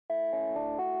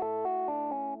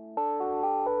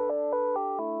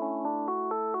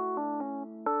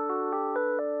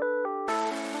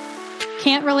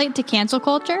Can't relate to cancel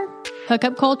culture,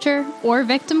 hookup culture, or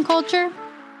victim culture?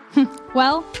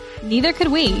 Well, neither could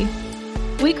we.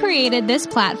 We created this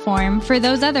platform for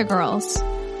those other girls.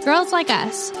 Girls like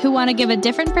us who want to give a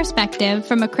different perspective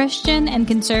from a Christian and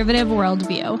conservative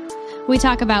worldview. We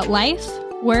talk about life,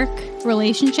 work,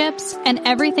 relationships, and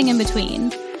everything in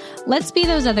between. Let's be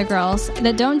those other girls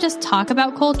that don't just talk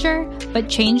about culture, but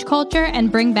change culture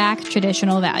and bring back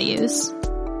traditional values.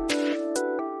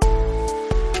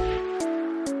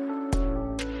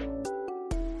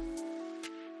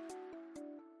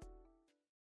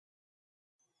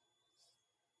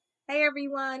 Hey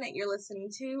everyone, you're listening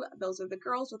to Those Are the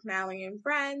Girls with Mallory and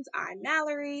Friends. I'm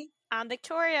Mallory. I'm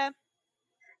Victoria.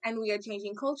 And we are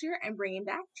changing culture and bringing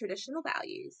back traditional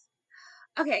values.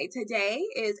 Okay, today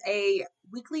is a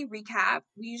weekly recap.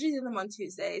 We usually do them on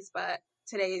Tuesdays, but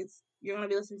you're going to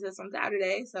be listening to this on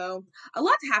Saturday. So a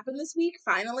lot happened this week,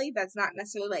 finally. That's not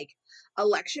necessarily like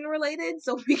election related,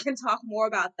 so we can talk more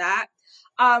about that.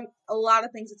 A lot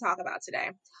of things to talk about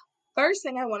today. First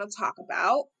thing I want to talk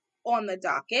about on the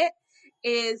docket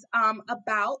is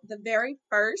about the very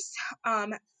first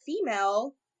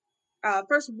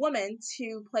first woman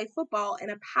to play football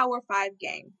in a Power 5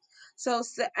 game. So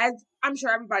as I'm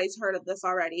sure everybody's heard of this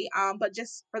already, but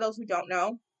just for those who don't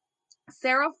know,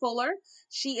 Sarah Fuller,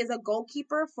 she is a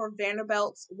goalkeeper for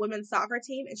Vanderbilt's women's soccer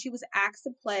team, and she was asked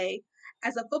to play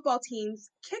as a football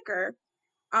team's kicker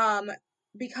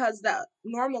because the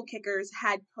normal kickers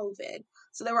had COVID.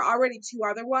 So there were already two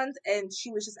other ones, and she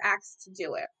was just asked to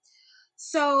do it.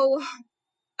 So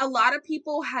a lot of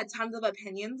people had tons of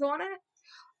opinions on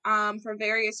it for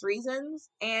various reasons.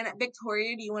 And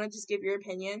Victoria, do you want to just give your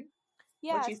opinion?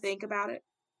 Yes. What you think about it?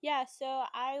 Yeah, so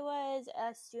I was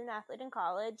a student athlete in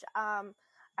college.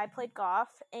 I played golf,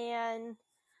 and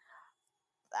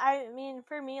I mean,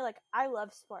 for me, like, I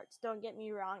love sports. Don't get me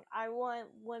wrong. I want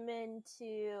women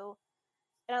to,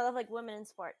 and I love, like, women in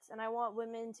sports, and I want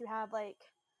women to have, like,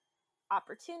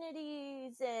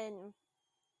 opportunities and,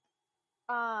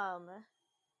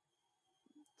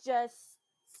 just,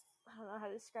 I don't know how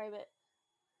to describe it.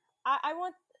 I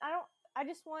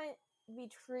just want to be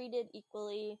treated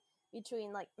equally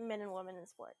between, like, men and women in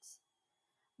sports.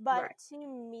 But Right. to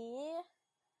me,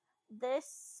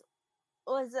 this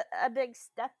was a big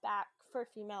step back for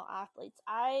female athletes.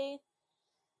 I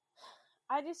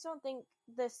just don't think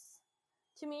this,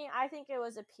 to me, I think it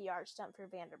was a PR stunt for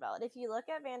Vanderbilt. If you look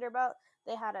at Vanderbilt,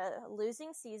 they had a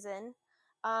losing season.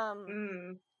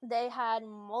 They had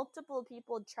multiple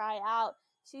people try out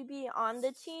to be on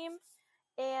the team,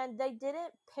 and they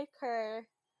didn't pick her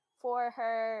for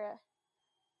her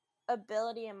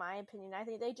ability, in my opinion. I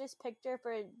think they just picked her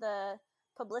for the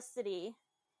publicity,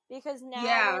 because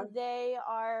now they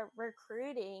are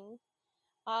recruiting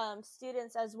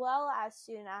students as well as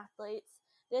student athletes.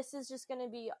 This is just going to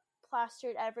be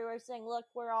plastered everywhere saying, look,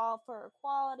 we're all for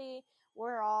equality,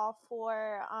 we're all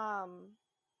for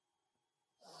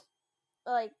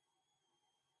like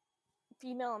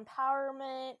female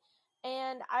empowerment,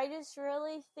 and I just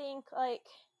really think like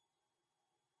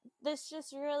this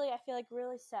just really, I feel like,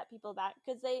 really set people back,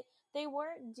 because they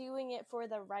weren't doing it for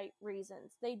the right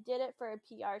reasons. They did it for a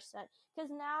PR stunt,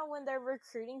 because now when they're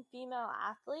recruiting female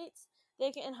athletes,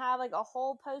 they can have like a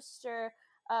whole poster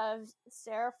of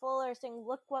Sarah Fuller saying,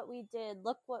 look what we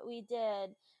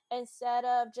did, instead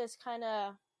of just kind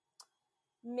of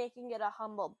making it a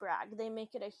humble brag. They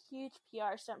make it a huge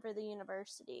PR stunt for the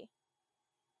university.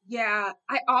 Yeah,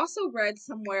 I also read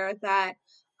somewhere that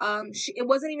it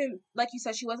wasn't even, like you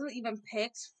said, she wasn't even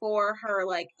picked for her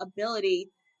like ability.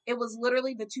 It was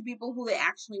literally the two people who they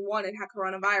actually wanted had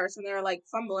coronavirus, and they were like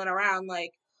fumbling around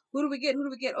like, who do we get?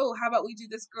 Oh, how about we do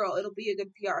this girl? It'll be a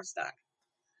good PR stunt.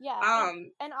 Yeah,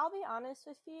 and I'll be honest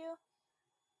with you,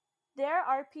 there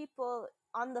are people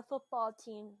on the football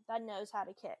team that knows how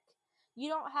to kick. You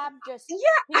don't have just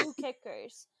two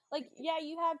kickers. Like, yeah,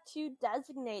 you have two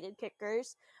designated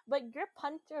kickers, but your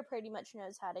punter pretty much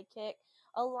knows how to kick.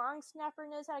 A long snapper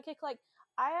knows how to kick. Like,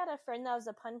 I had a friend that was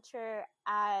a punter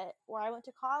at where I went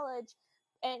to college,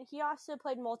 and he also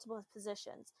played multiple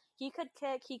positions. He could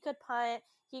kick, he could punt,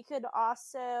 he could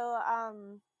also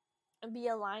be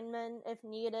a lineman if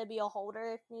needed, be a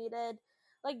holder if needed.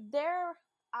 Like,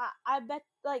 I bet,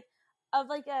 like, of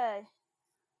like a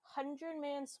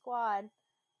 100-man squad,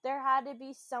 there had to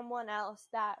be someone else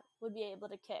that would be able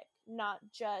to kick, not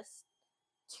just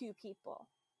two people.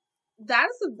 That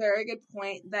is a very good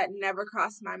point that never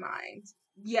crossed my mind.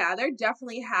 Yeah, there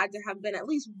definitely had to have been at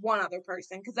least one other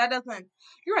person, because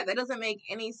you're right, that doesn't make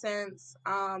any sense.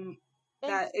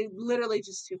 That it literally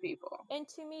just two people. And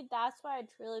to me, that's why I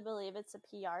truly believe it's a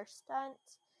PR stunt,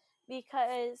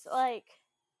 because like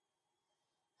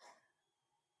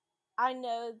I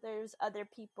know there's other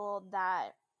people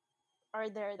that are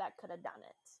there that could have done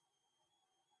it.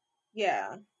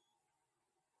 Yeah.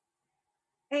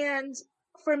 And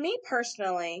for me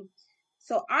personally,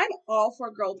 so I'm all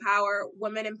for girl power,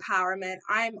 women empowerment.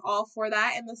 I'm all for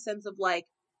that in the sense of like,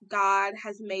 God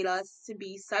has made us to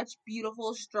be such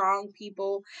beautiful, strong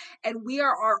people, and we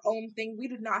are our own thing. We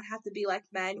do not have to be like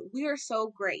men. We are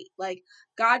so great. Like,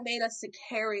 God made us to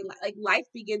carry, like, life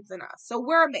begins in us. So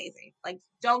we're amazing. Like,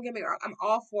 don't get me wrong. I'm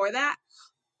all for that.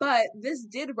 But this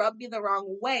did rub me the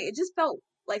wrong way. It just felt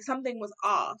like something was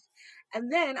off.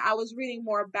 And then I was reading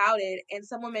more about it, and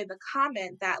someone made the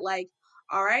comment that, like,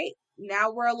 all right,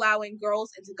 now we're allowing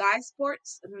girls into guy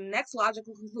sports. And the next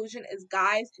logical conclusion is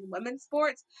guys in women's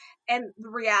sports. And the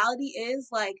reality is,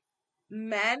 like,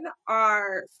 men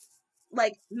are,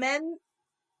 men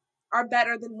are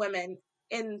better than women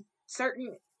in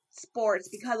certain sports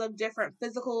because of different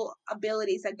physical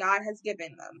abilities that God has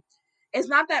given them. It's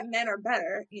not that men are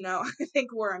better, I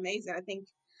think we're amazing. I think,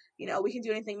 we can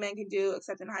do anything men can do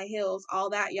except in high heels, all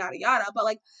that, yada, yada. But,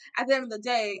 like, at the end of the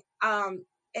day,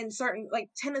 in certain, like,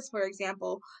 tennis, for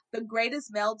example, the greatest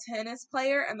male tennis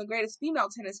player and the greatest female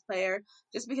tennis player,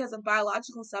 just because of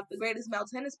biological stuff, the greatest male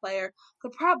tennis player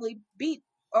could probably beat,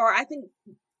 or I think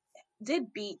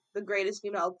did beat the greatest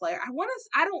female player.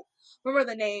 I don't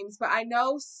remember the names, but I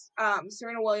know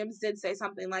Serena Williams did say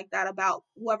something like that about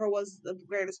whoever was the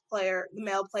greatest player, the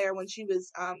male player, when she was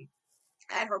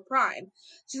at her prime.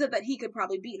 She said that he could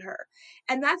probably beat her.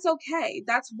 And that's okay.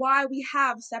 That's why we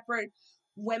have separate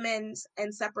women's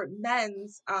and separate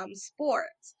men's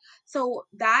sports. So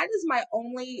that is my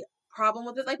only problem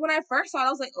with it. Like, when I first saw it, I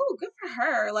was like, oh, good for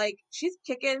her. Like, she's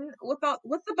kicking with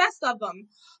the best of them.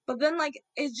 But then, like,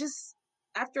 it just,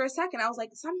 after a second, I was like,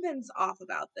 something's off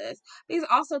about this. Because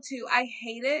also, too, I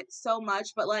hate it so much,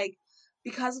 but, like,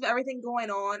 because of everything going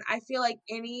on, I feel like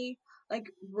any like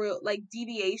real like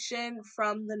deviation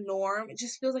from the norm, it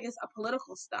just feels like it's a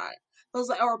political stunt. Feels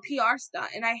like, or a PR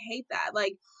stunt, and I hate that.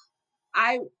 Like,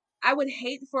 I I would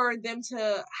hate for them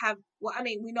to have, well, I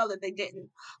mean, we know that they didn't,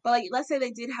 but, like, let's say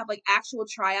they did have, like, actual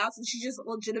tryouts and she just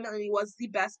legitimately was the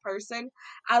best person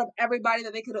out of everybody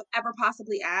that they could have ever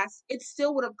possibly asked, it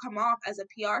still would have come off as a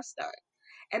PR stunt.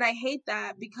 And I hate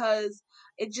that because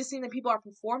it just seems that people are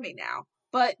performing now.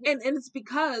 But and it's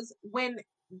because when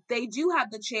they do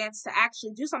have the chance to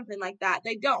actually do something like that,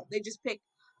 they don't. They just pick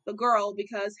the girl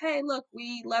because, hey, look,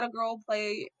 we let a girl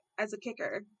play as a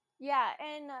kicker. Yeah,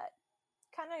 and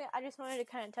I just wanted to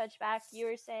kind of touch back. You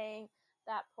were saying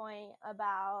that point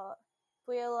about if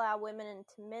we allow women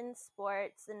into men's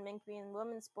sports and men can be in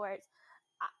women's sports.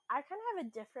 I kind of have a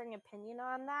differing opinion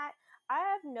on that. I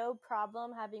have no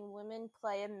problem having women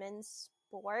play a men's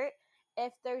sport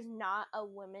if there's not a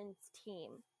women's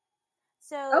team.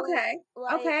 So, Okay.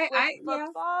 like Okay. with Yeah.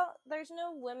 football, there's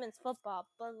no women's football.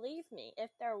 Believe me, if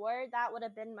there were, that would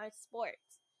have been my sport.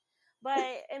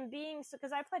 But in being so,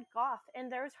 because I played golf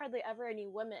and there was hardly ever any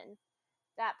women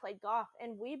that played golf,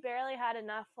 and we barely had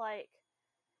enough. Like,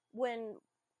 when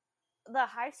the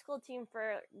high school team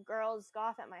for girls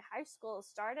golf at my high school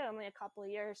started only a couple of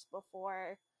years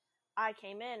before I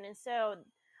came in, and so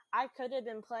I could have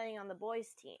been playing on the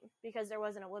boys team because there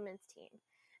wasn't a women's team.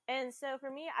 And so for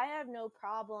me, I have no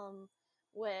problem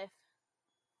with,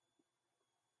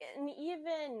 and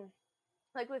even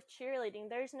like with cheerleading,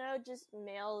 there's no just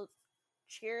male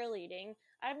cheerleading.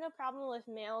 I have no problem with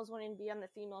males wanting to be on the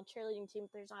female cheerleading team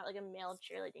if there's not like a male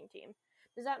cheerleading team.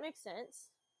 Does that make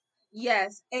sense?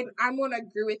 Yes, and I'm gonna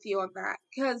agree with you on that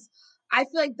because I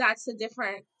feel like that's the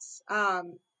difference,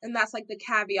 and that's like the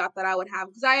caveat that I would have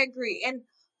because I agree. And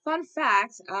fun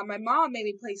fact, my mom made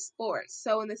me play sports,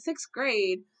 so in the 6th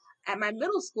grade at my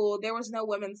middle school there was no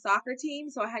women's soccer team,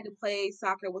 so I had to play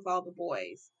soccer with all the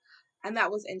boys, and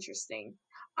that was interesting.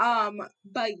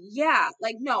 But yeah,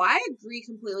 like, no, I agree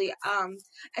completely.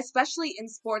 Especially in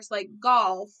sports like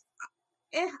golf,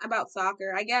 about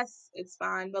soccer. I guess it's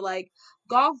fine, but, like,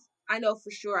 golf, I know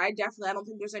for sure. I don't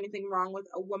think there's anything wrong with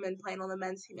a woman playing on the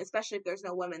men's team, especially if there's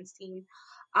no women's team.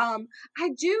 I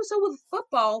do. So with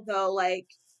football though, like,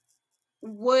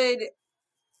 would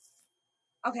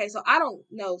okay, so I don't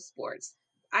know sports.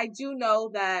 I do know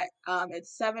that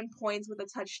it's 7 points with a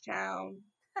touchdown.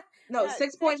 No, No,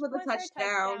 6 points six with a points for a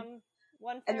touchdown, touchdown,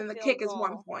 one and for a then the field kick is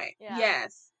one goal. point. Yeah.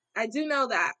 Yes, I do know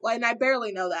that. Well, and I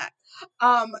barely know that.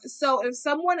 So if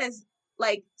someone is,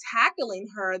 like, tackling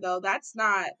her though, that's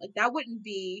not like, that wouldn't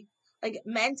be like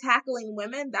men tackling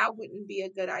women. That wouldn't be a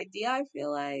good idea. I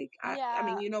feel like. I Yeah.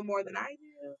 mean, you know more than I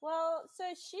do. Well, so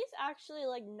she's actually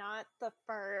like not the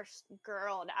first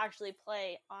girl to actually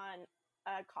play on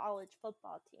a college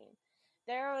football team.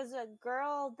 There was a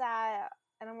girl that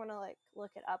and I'm gonna like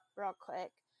look it up real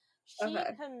quick. She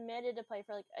Okay. committed to play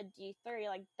for like a D3.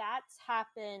 Like that's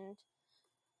happened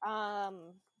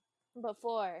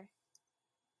before.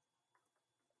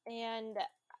 And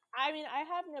I mean, I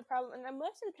have no problem. And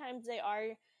most of the times they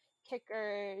are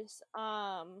kickers.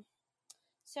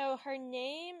 So her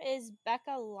name is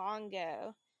Becca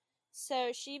Longo.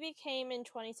 So she became in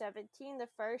 2017 the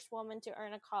first woman to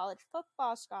earn a college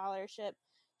football scholarship.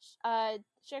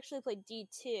 She actually played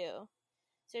D2.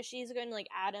 So she's going to like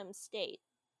Adams State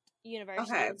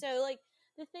University. Okay. And so like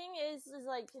the thing is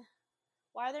like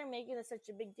why they're making this such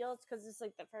a big deal. It's because it's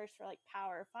like the first for like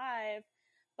Power 5,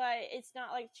 but it's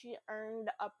not like she earned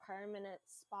a permanent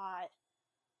spot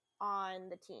on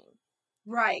the team.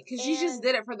 Right, because she just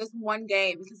did it for this one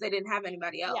game because they didn't have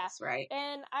anybody else, right?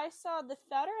 And I saw the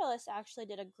Federalist actually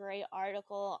did a great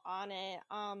article on it,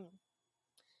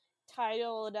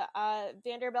 titled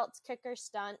Vanderbilt's kicker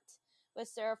stunt with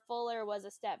Sarah Fuller was a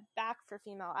step back for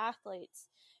female athletes.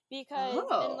 Because,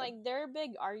 and like their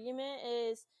big argument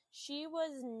is she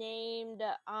was named,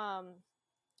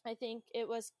 I think it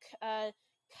was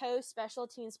co-special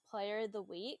teams player of the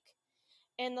week.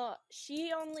 And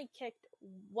she only kicked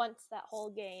once that whole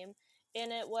game,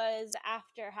 and it was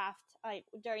after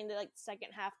during the like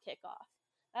second half kickoff.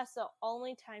 That's the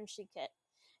only time she kicked.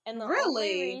 And the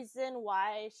only reason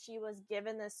why she was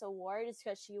given this award is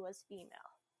because she was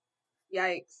female.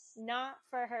 Yikes. Not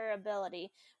for her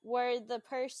ability. Where the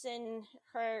person,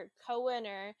 her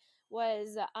co-winner,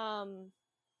 was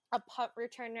a punt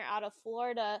returner out of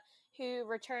Florida who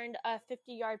returned a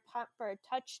 50-yard punt for a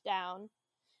touchdown,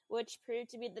 which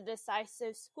proved to be the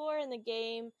decisive score in the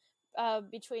game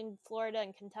between Florida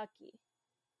and Kentucky.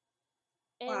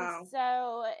 And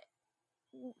so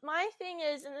my thing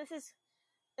is, and this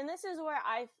is where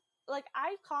I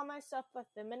call myself a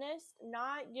feminist,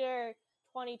 not your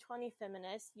 2020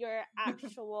 feminist, your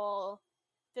actual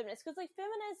feminist. Because like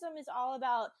feminism is all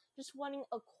about just wanting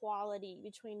equality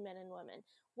between men and women.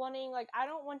 Wanting, like, I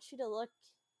don't want you to look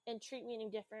and treat me any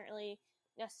differently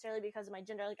necessarily because of my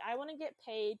gender. Like, I want to get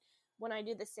paid when I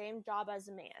do the same job as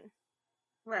a man.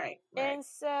 Right. And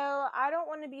so I don't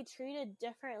want to be treated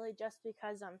differently just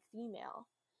because I'm female.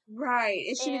 Right.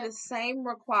 It should be the same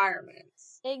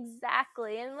requirements.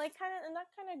 Exactly. And like that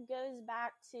kind of goes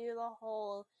back to the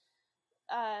whole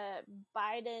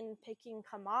Biden picking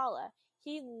Kamala.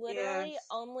 He literally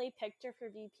only picked her for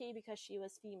VP because she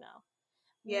was female.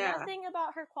 Yeah. Nothing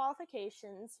about her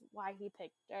qualifications, why he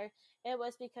picked her. It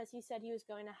was because he said he was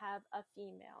going to have a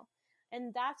female.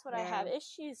 And that's what I have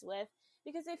issues with.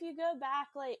 Because if you go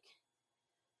back, like,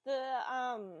 the,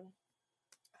 oh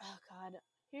God,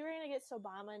 who ran against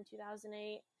Obama in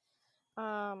 2008?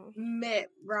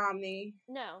 Mitt Romney.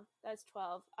 No, that's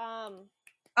 12. John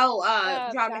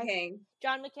McCain.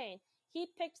 John McCain. He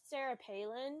picked Sarah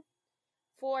Palin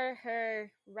for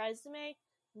her resume,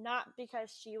 not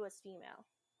because she was female.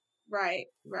 Right.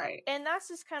 And that's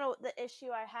just kind of the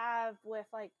issue I have with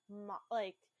like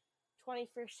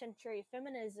 21st century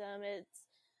feminism. It's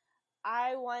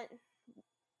I want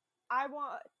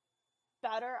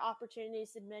better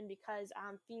opportunities than men because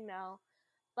I'm female.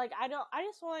 Like I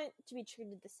just want to be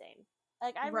treated the same.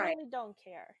 Like I really don't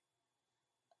care.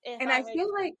 I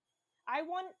feel like I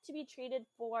want to be treated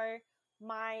for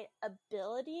my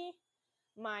ability,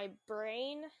 my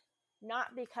brain,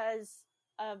 not because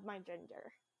of my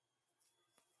gender.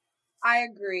 I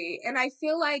agree. And I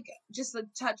feel like, just to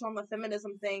touch on the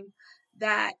feminism thing,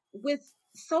 that with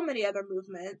so many other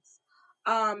movements,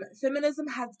 feminism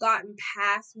has gotten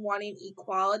past wanting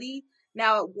equality.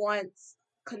 Now it wants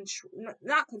to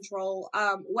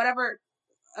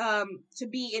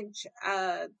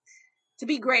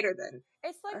be greater than.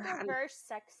 It's like reverse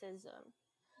sexism.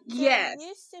 Yes. So it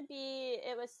used to be,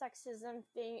 it was sexism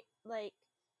thing, like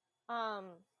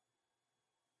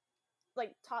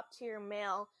top tier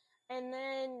male. And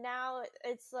then now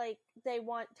it's like they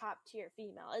want top tier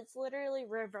female. It's literally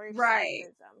reverse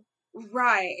sexism.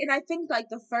 Right. And I think like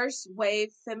the first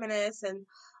wave feminists and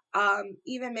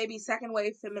even maybe second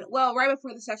wave feminist, well, right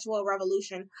before the sexual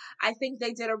revolution, I think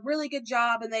they did a really good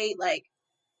job, and they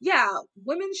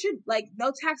women should,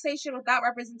 no taxation without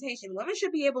representation. Women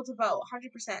should be able to vote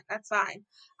 100%. That's fine.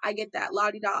 I get that.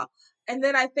 La-di-da. And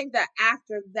then I think that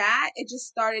after that, it just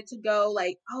started to go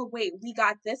like, oh, wait, we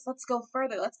got this. Let's go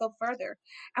further.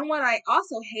 And what I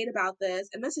also hate about this,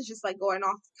 and this is just like going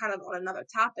off kind of on another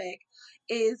topic,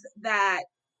 is that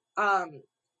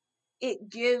it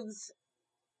gives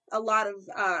a lot of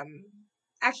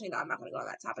actually, no, I'm not going to go on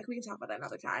that topic. We can talk about that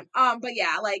another time. But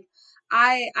yeah, like,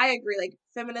 I agree. Like,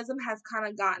 feminism has kind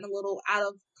of gotten a little out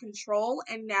of control,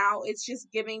 and now it's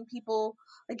just giving people,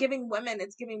 like, giving women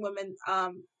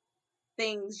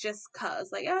things just cause,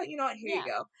 like, oh, you know what, here you Yeah.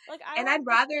 go. Like I And want I'd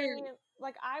the rather, same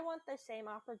I want the same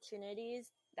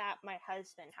opportunities that my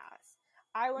husband has.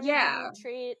 I want to yeah, be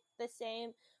treated the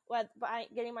same with by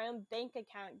getting my own bank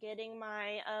account, getting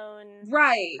my own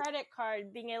right, credit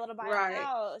card, being able to buy a right.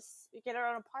 house, get our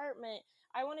own apartment.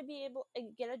 I want to be able to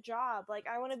get a job. Like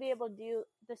I want to be able to do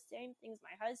the same things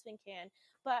my husband can,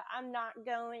 but I'm not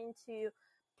going to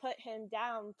put him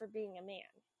down for being a man.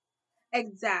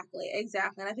 Exactly,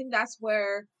 exactly. And I think that's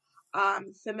where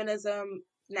feminism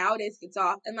nowadays gets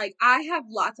off. And like I have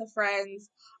lots of friends,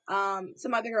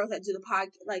 some other girls that do the pod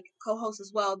like co-host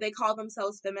as well. They call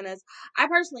themselves feminists. I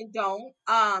personally don't.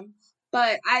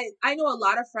 But I know a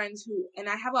lot of friends who, and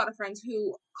I have a lot of friends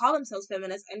who call themselves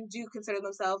feminists and do consider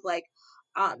themselves like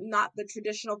not the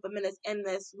traditional feminists in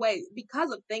this way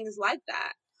because of things like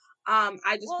that.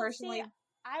 I just Well, see, personally,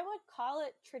 I would call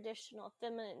it traditional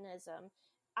feminism.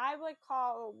 I would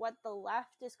call what the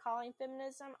left is calling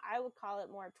feminism, I would call it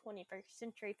more 21st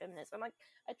century feminism. Like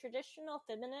a traditional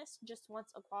feminist just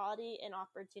wants equality and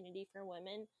opportunity for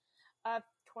women. A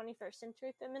 21st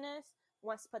century feminist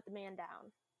wants to put the man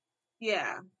down.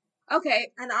 yeah.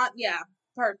 Okay, and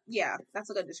yeah, that's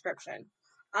a good description.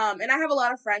 And I have a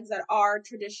lot of friends that are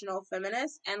traditional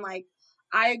feminists, and like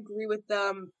I agree with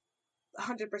them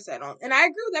 100% on, and I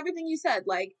agree with everything you said.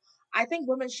 Like I think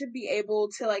women should be able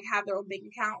to like have their own bank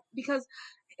account because,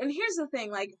 and here's the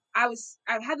thing, like I've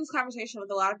had this conversation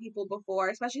with a lot of people before,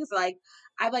 especially because like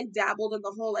I've like dabbled in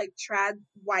the whole like trad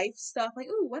wife stuff, like,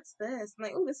 ooh, what's this? I'm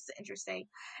like, ooh, this is interesting.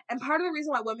 And part of the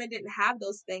reason why women didn't have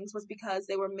those things was because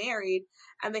they were married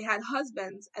and they had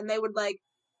husbands, and they would like,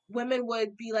 women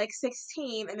would be like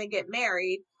 16 and they get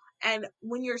married, and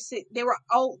when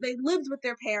they lived with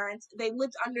their parents, they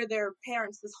lived under their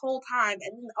parents this whole time,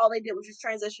 and all they did was just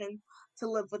transition to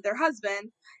live with their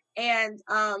husband. And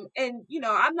you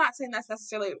know, I'm not saying that's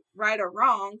necessarily right or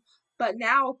wrong, but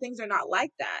now things are not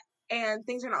like that. And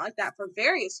things are not like that for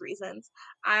various reasons.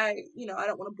 I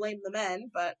don't want to blame the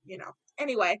men, but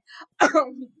anyway,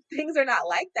 things are not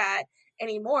like that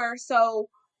anymore. So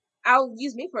I'll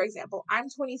use me for example. I'm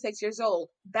 26 years old.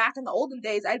 Back in the olden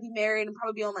days, I'd be married and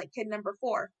probably be on like kid number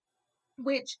 4,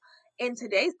 which in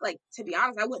today's, like, to be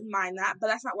honest, I wouldn't mind that, but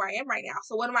that's not where I am right now.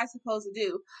 So what am I supposed to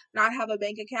do? Not have a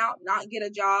bank account, not get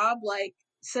a job, like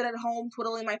sit at home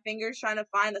twiddling my fingers trying to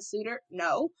find a suitor?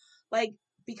 No. Like,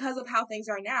 because of how things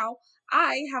are now,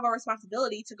 I have a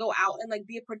responsibility to go out and like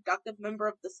be a productive member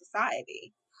of the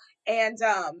society. And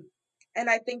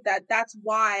I think that that's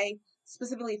why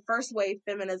specifically first wave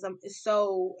feminism is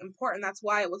so important. That's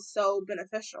why it was so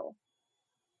beneficial.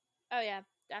 Oh yeah,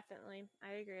 definitely.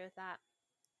 I agree with that.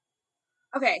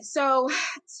 Okay, so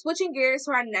switching gears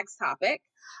to our next topic.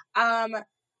 Um,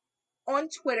 on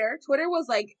Twitter was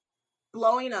like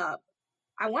blowing up.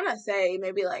 I want to say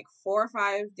maybe like 4 or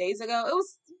 5 days ago. It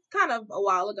was kind of a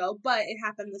while ago, but it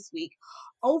happened this week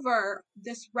over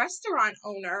this restaurant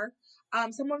owner.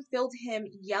 Someone filmed him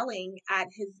yelling at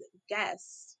his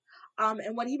guests.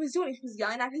 And what he was doing, he was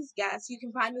yelling at his guests. You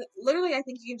can find it literally. I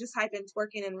think you can just type in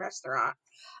 "twerking in restaurant"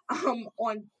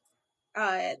 on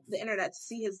the internet to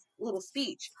see his little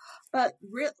speech. But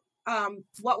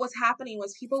what was happening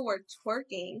was people were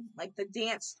twerking, like the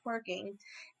dance twerking,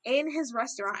 in his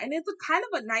restaurant, and it's a kind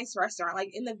of a nice restaurant. Like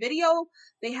in the video,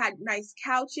 they had nice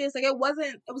couches. Like it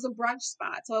was a brunch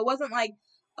spot, so it wasn't like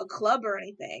a club or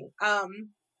anything.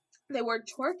 They were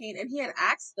twerking, and he had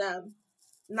asked them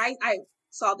nice. I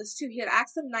saw this too. He had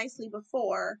asked them nicely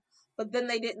before, but then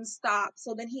they didn't stop.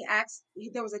 So then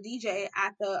there was a DJ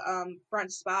at the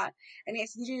brunch spot, and he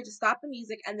asked the DJ to stop the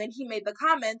music, and then he made the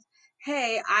comment,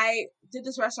 "Hey, I did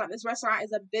this restaurant. This restaurant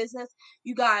is a business.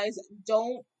 You guys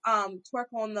don't twerk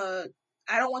on the.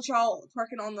 I don't want y'all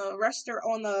twerking on the restaurant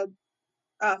on the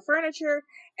furniture."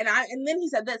 And then he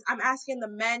said this, "I'm asking the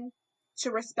men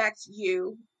to respect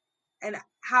you, and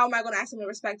how am I going to ask them to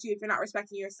respect you if you're not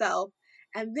respecting yourself?"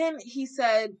 And then he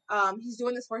said, he's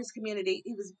doing this for his community.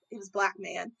 He was black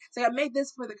man. So I made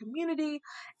this for the community,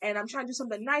 and I'm trying to do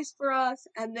something nice for us.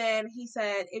 And then he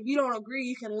said, if you don't agree,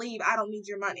 you can leave. I don't need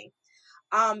your money.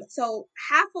 So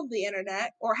half of the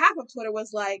internet or half of Twitter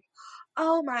was like,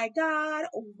 "Oh my God,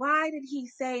 why did he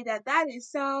say that? That is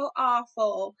so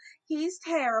awful. He's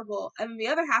terrible." And the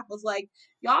other half was like,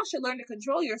 "Y'all should learn to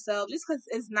control yourself. Just because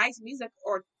it's nice music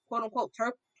or quote unquote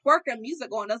twerk and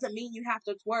music on doesn't mean you have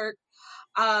to twerk."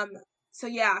 Um, so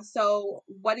yeah, so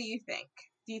what do you think?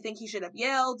 Do you think he should have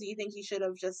yelled? Do you think he should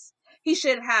have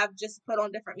just put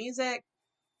on different music?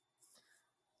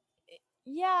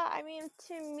 Yeah, I mean,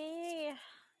 to me,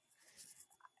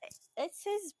 it's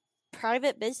his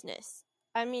private business.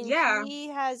 I mean, Yeah. he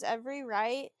has every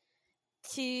right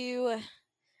to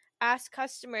ask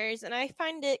customers, and I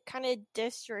find it kind of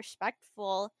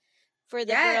disrespectful for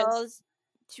the Yes. girls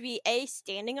to be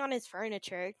standing on his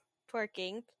furniture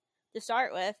twerking to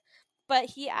start with, but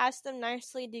he asked them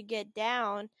nicely to get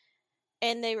down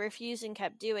and they refused and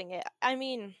kept doing it. I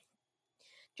mean,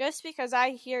 just because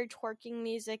I hear twerking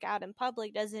music out in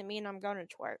public doesn't mean I'm going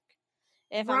to twerk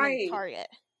if I'm in Right. Target.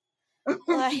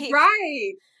 Like,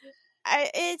 Right.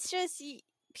 it's just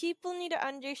people need to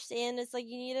understand. It's like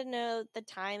you need to know the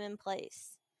time and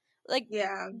place. Like,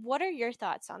 Yeah. what are your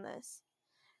thoughts on this?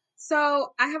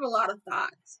 So I have a lot of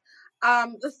thoughts.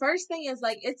 The first thing is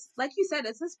like it's like you said,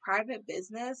 it's his private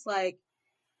business. Like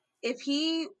if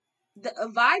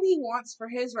the vibe he wants for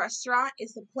his restaurant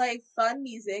is to play fun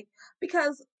music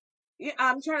because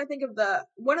I'm trying to think of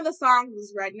one of the songs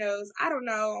was Red Nose. I don't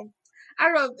know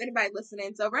if anybody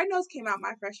listening. So Red Nose came out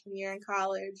my freshman year in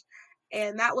college,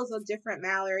 and that was a different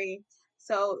Mallory.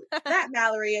 So that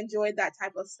Mallory enjoyed that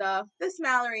type of stuff. This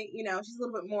Mallory, she's a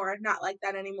little bit more not like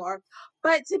that anymore.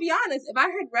 But to be honest, if I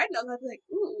heard Red Nose, I'd be like,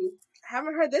 ooh,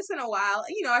 haven't heard this in a while.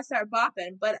 And, I start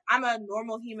bopping. But I'm a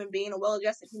normal human being, a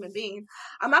well-adjusted human being.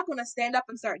 I'm not going to stand up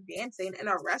and start dancing in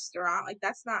a restaurant. Like,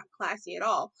 that's not classy at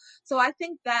all. So I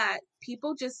think that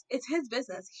people it's his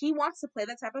business. He wants to play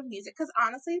that type of music. Because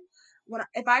honestly,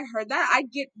 if I heard that,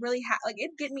 I'd get really like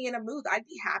it'd get me in a mood. I'd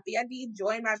be happy. I'd be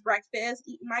enjoying my breakfast,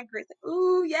 eating my grits. Like,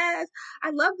 ooh, yes, I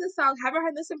love this song. Haven't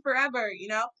heard this in forever.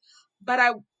 But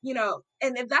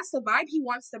and if that's the vibe he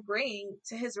wants to bring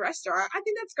to his restaurant, I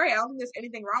think that's great. I don't think there's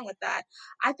anything wrong with that.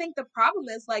 I think the problem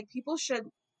is like people should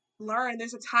learn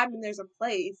there's a time and there's a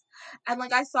place. And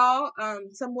like I saw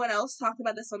someone else talked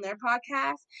about this on their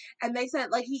podcast, and they said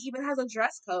like he even has a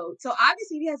dress code. So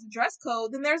obviously if he has a dress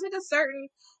code, then there's like a certain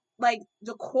like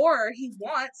decor he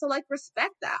wants, so like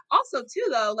respect that. Also too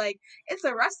though, like it's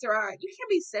a restaurant, you can't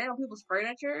be standing on people's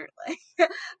furniture. Like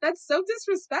that's so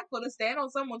disrespectful to stand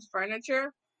on someone's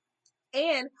furniture.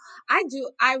 And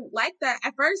I like that.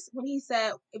 At first, when he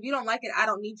said, if you don't like it, I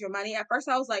don't need your money. At first,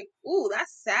 I was like, ooh,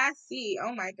 that's sassy.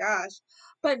 Oh my gosh.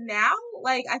 But now,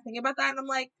 like, I think about that and I'm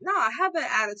like, no, I have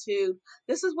that attitude.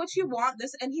 This is what you want.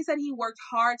 And he said he worked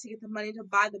hard to get the money to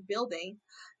buy the building.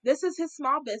 This is his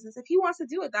small business. If he wants to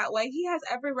do it that way, he has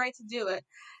every right to do it.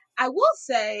 I will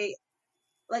say,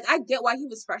 like, I get why he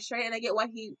was frustrated and I get why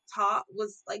he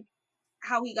was like,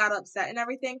 how he got upset and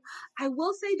everything. I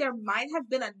will say there might have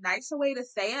been a nicer way to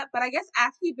say it, but I guess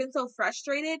after you've been so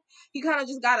frustrated, you kind of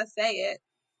just gotta say it.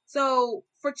 So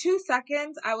for 2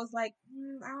 seconds, I was like,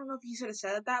 I don't know if you should have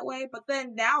said it that way. But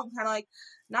then now I'm kind of like,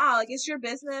 nah, like it's your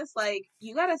business. Like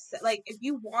you gotta like if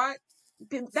you want.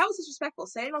 That was disrespectful.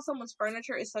 Saying on someone's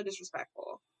furniture is so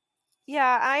disrespectful.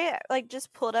 Yeah, I like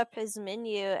just pulled up his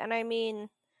menu, and I mean,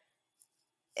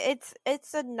 it's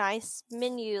a nice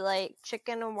menu. Like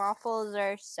chicken and waffles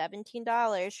are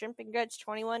 $17, shrimp and grits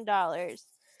 $21.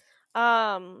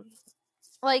 Um,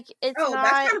 like it's Oh,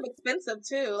 that's not kind of expensive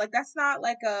too. Like that's not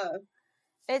like a.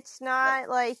 it's not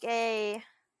like a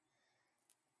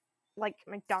like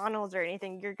McDonald's or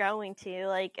anything you're going to.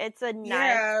 Like it's a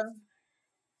nice Yeah.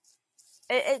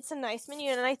 it's a nice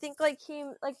menu, and I think like he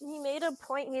made a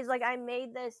point. He's like, I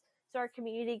made this so our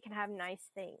community can have nice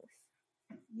things.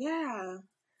 Yeah.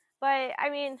 But I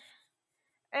mean,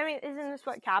 isn't this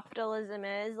what capitalism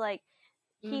is? Like,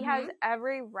 he has Mhm.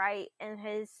 every right in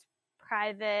his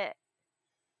private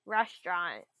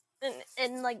restaurant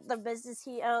and like the business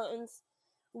he owns,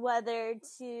 whether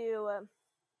to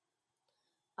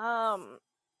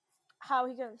how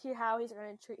he's going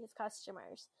to treat his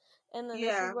customers. And then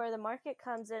this is Yeah. where the market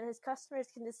comes in. His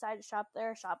customers can decide to shop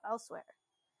there or shop elsewhere.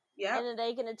 And Yep. then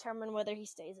they can determine whether he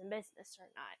stays in business or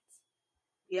not.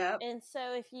 Yep. And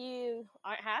so if you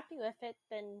aren't happy with it,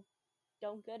 then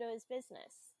don't go to his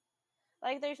business.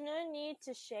 Like, there's no need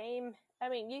to shame. I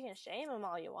mean, you can shame him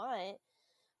all you want,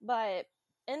 but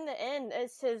in the end,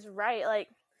 it's his right. Like,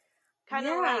 kind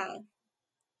of like Yeah.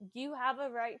 you have a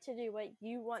right to do what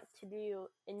you want to do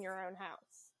in your own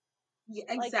house. Yeah,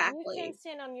 Like, you can exactly.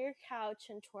 stand on your couch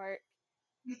and twerk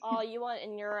all you want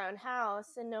in your own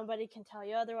house, and nobody can tell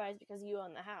you otherwise because you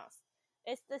own the house.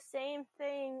 It's the same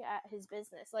thing at his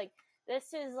business. Like,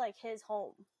 this is like his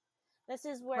home. This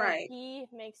is where Right. he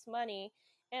makes money.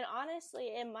 And honestly,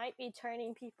 it might be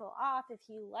turning people off if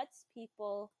he lets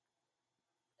people.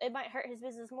 It might hurt his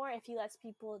business more if he lets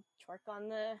people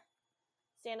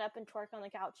stand up and twerk on the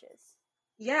couches.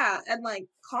 Yeah, and like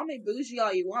call me bougie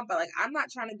all you want, but like I'm not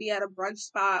trying to be at a brunch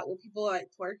spot where people are like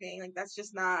twerking. Like that's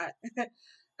just not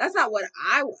That's not what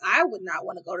I would not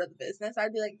want to go to the business.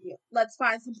 I'd be like, let's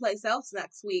find someplace else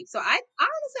next week. So I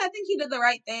honestly, I think he did the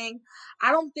right thing.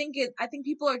 I think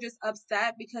people are just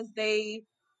upset because they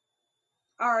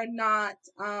are not,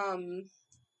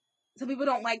 some people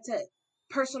don't like to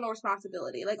personal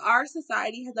responsibility. Like, our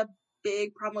society has a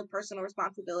big problem with personal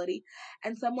responsibility,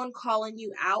 and someone calling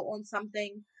you out on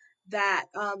something that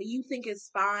you think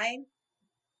is fine,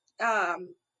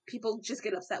 people just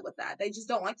get upset with that. They just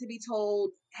don't like to be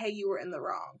told, hey, you were in the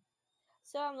wrong.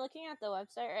 So I'm looking at the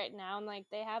website right now, and like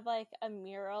they have like a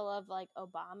mural of like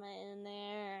Obama in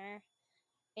there,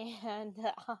 and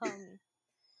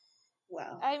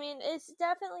Well, I mean it's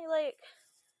definitely like,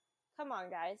 come on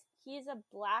guys, he's a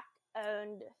black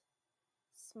owned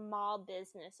small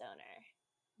business owner,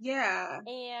 yeah,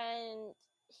 and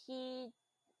he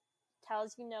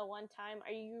tells you no one time,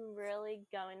 are you really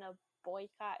going to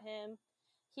boycott him?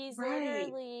 He's right.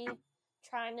 literally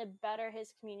trying to better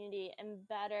his community and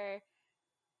better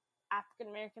African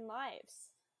American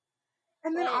lives.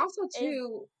 And then Like, also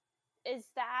too, is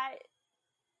that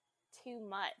too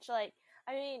much? Like,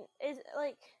 I mean, is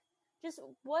like, just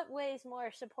what weighs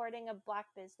more, supporting a black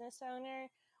business owner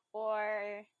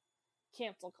or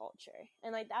cancel culture?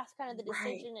 And like, that's kind of the right,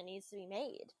 decision that needs to be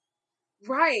made.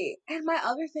 right. And my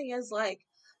other thing is, like,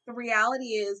 the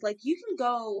reality is, like, you can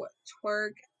go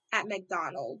twerk at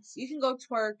McDonald's. You can go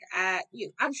twerk at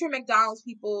you. I'm sure McDonald's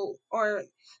people, or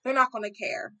they're not gonna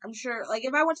care. I'm sure, like,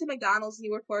 if I went to McDonald's and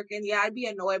you were twerking, yeah, I'd be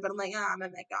annoyed, but I'm like, I'm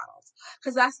at McDonald's,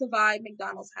 because that's the vibe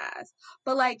McDonald's has.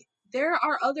 But like, there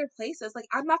are other places. Like,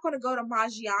 I'm not gonna go to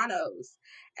Maggiano's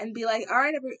and be like, all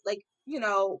right, like,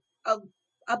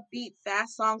 a beat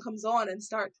fast song comes on and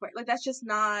start twerk. Like, that's just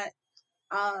not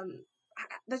um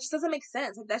that just doesn't make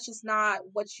sense. Like, that's just not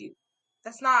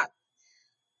that's not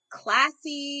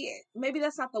classy. Maybe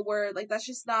that's not the word. Like, that's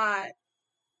just not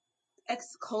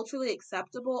culturally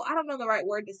acceptable. I don't know the right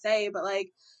word to say, but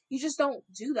like, you just don't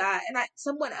do that. And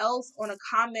someone else on a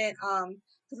comment,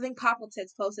 because I think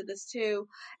Poplitics posted this too,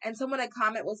 and someone had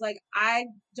comment was like, I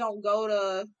don't go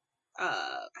to,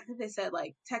 I think they said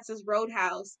like Texas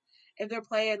Roadhouse if they're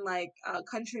playing like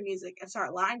country music and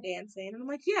start line dancing. And I'm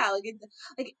like, yeah,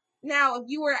 like now if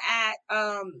you were at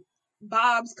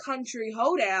Bob's Country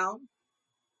Hoedown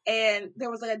and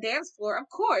there was like a dance floor, of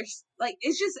course, like,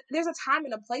 it's just, there's a time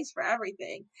and a place for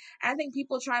everything. And I think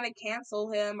people trying to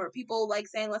cancel him, or people like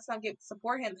saying let's not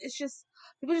support him, it's just,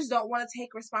 people just don't want to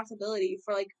take responsibility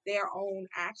for like their own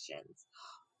actions,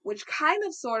 which kind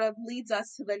of sort of leads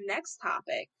us to the next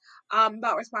topic,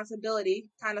 about responsibility,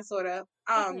 kind of sort of.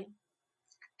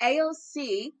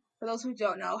 AOC, for those who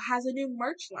don't know, has a new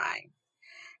merch line.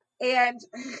 And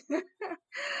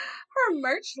her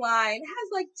merch line has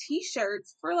like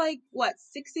t-shirts for like what,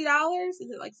 $60? Is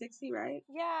it like 60, right?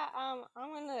 Yeah, I'm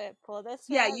gonna pull this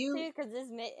one Yeah, up too, because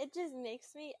it just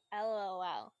makes me LOL.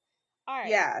 All right,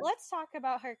 yeah, let's talk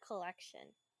about her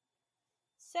collection.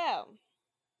 So,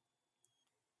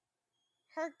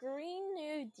 her Green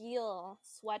New Deal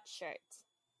sweatshirt,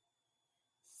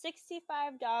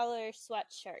 $65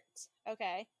 sweatshirt.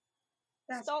 Okay,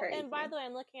 that's and by crazy. the way,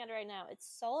 I'm looking at it right now. It's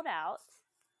sold out.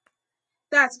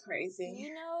 That's Do crazy.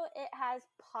 you know it has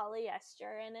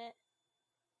polyester in it?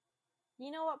 You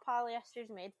know what polyester is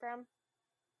made from?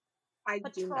 I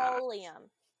do not. Petroleum.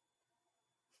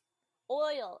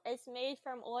 Oil. It's made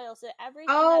from oil. So everything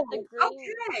that Oh, the green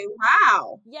okay,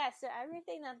 wow. so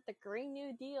everything that the Green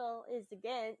New Deal is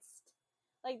against,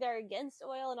 like they're against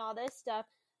oil and all this stuff.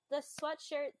 The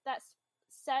sweatshirt that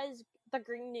says the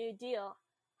Green New Deal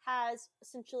has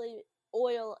essentially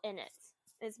oil in it.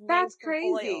 It's made That's from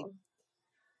crazy. oil.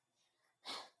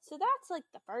 So that's like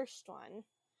the first one.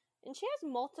 And she has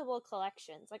multiple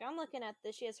collections. Like, I'm looking at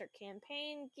this. She has her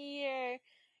campaign gear,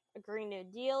 a Green New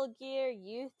Deal gear,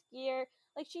 youth gear.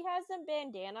 Like, she has a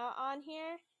bandana on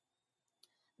here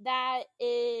that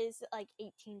is like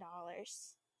 $18.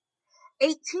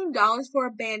 $18 for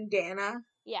a bandana?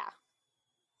 Yeah.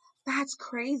 That's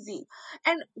crazy.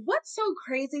 And what's so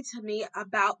crazy to me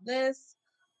about this,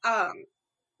 um,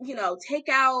 take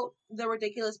out the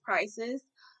ridiculous prices,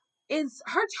 is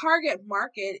her target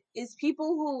market is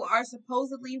people who are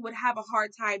supposedly would have a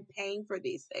hard time paying for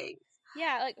these things.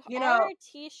 Yeah, like You all know, her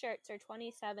t-shirts are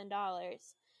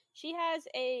 $27. She has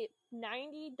a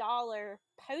 $90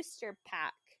 poster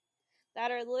pack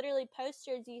that are literally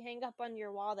posters you hang up on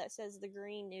your wall that says the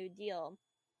Green New Deal.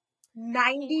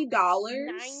 $90?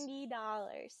 $90.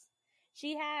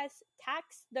 She has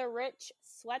Tax the Rich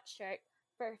sweatshirt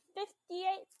for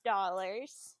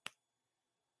 $58.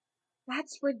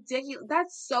 That's ridiculous.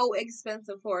 That's so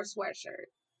expensive for a sweatshirt.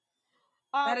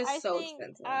 That is I so think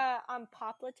expensive. on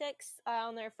Poplitics,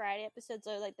 on their Friday episodes,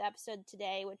 or like the episode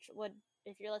today, which would,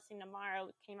 if you're listening tomorrow,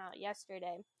 came out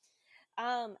yesterday.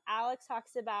 Alex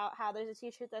talks about how there's a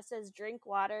T-shirt that says "Drink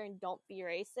water and don't be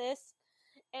racist,"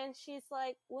 and she's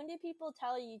like, "When do people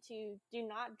tell you to do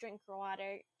not drink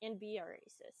water and be a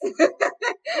racist?"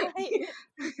 Like,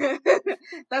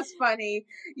 That's funny.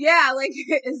 Yeah, like,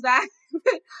 is that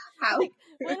how? like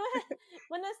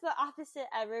when has the opposite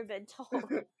ever been told?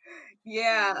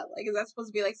 Yeah, like, is that supposed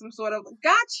to be like some sort of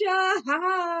gotcha?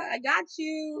 Haha, I got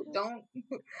you. Don't.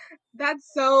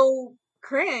 That's so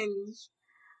cringe.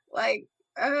 Like,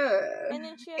 And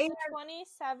then she has and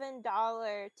a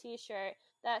 $27 T-shirt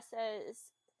that says,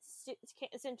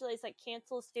 essentially, it's like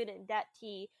cancel student debt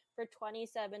tea for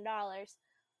 $27.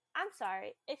 I'm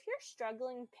sorry, if you're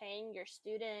struggling paying your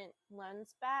student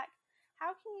loans back, how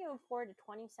can you afford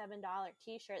a $27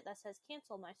 T-shirt that says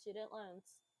cancel my student loans?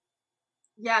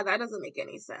 yeah, that doesn't make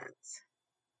any sense.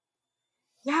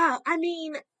 Yeah, I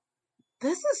mean,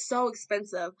 this is so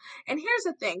expensive. And here's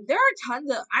the thing. There are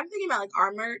tons of, I'm thinking about like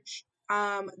our merch.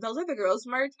 Those Are the Girls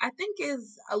merch, I think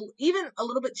is even a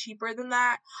little bit cheaper than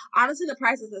that. Honestly, the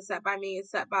price isn't set by me.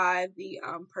 It's set by the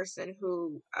person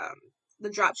who, the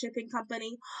drop shipping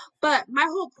company. But my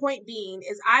whole point being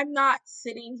is I'm not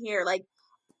sitting here like,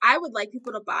 I would like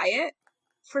people to buy it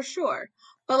for sure.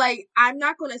 But like I'm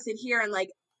not going to sit here and like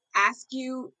ask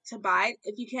you to buy it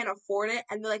if you can't afford it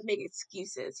and then like make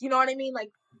excuses. You know what I mean? Like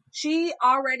she's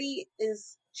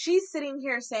sitting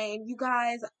here saying, "You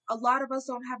guys, a lot of us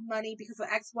don't have money because of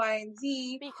X, Y, and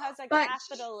Z, Because of but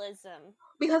capitalism.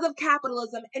 because of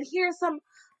capitalism, and here's some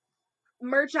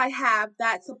merch I have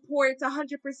that supports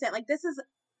 100%." Like this is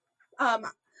um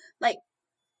like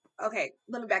okay,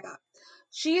 let me back up.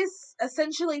 She is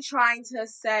essentially trying to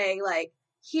say, like,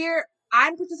 here,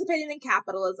 I'm participating in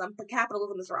capitalism, but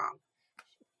capitalism is wrong.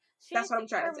 That's She's what I'm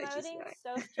trying to say. She's promoting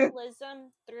saying.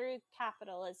 socialism through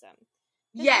capitalism.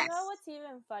 Because you know Yes, what's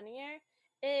even funnier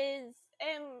is,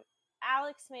 and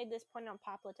Alex made this point on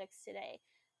Poplitics today.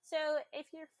 So if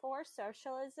you're for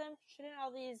socialism, shouldn't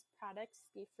all these products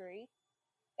be free?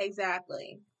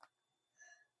 exactly.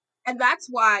 And that's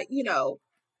why,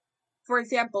 for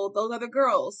example, Those Other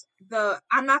Girls,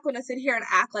 I'm not going to sit here and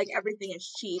act like everything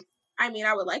is cheap. I mean,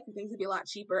 I would like for things to be a lot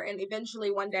cheaper, and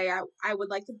eventually one day I would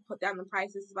like to put down the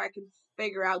prices if I can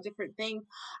figure out different things.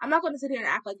 I'm not going to sit here and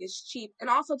act like it's cheap. And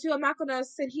also, too, I'm not going to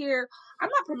sit here, I'm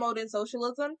not promoting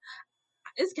socialism.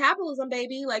 It's capitalism,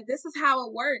 baby. Like, this is how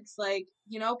it works. Like,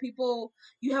 people,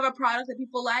 you have a product that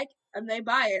people like and they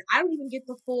buy it. I don't even get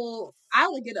I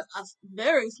only get a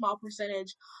very small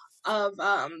percentage of,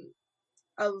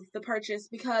 the purchase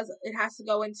because it has to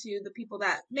go into the people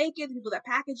that make it, the people that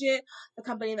package it, the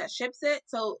company that ships it.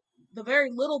 So the very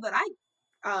little that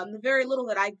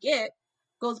I get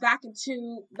goes back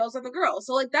into Those Other Girls.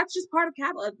 So like that's just part of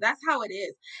capitalism. That's how it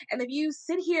is. And if you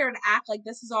sit here and act like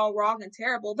this is all wrong and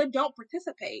terrible, then don't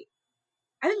participate.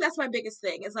 I think that's my biggest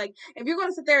thing. Is like if you're going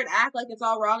to sit there and act like it's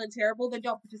all wrong and terrible, then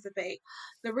don't participate.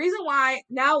 The reason why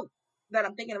now that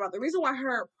I'm thinking about the reason why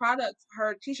her products,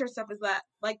 her t-shirt stuff is that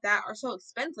like that are so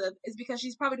expensive is because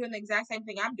she's probably doing the exact same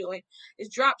thing I'm doing, is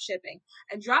drop shipping.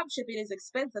 And drop shipping is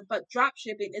expensive, but drop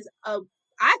shipping is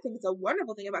I think it's a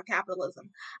wonderful thing about capitalism.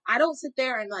 I don't sit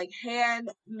there and like hand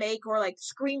make or like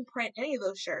screen print any of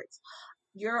those shirts.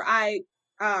 I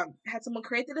had someone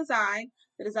create the design.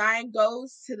 The design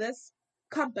goes to this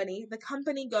company. The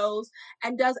company goes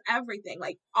and does everything.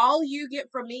 Like all you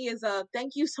get from me is a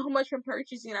thank you so much for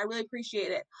purchasing. I really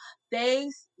appreciate it. They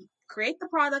create the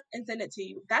product and send it to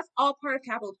you. That's all part of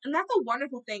capitalism, and that's a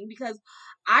wonderful thing because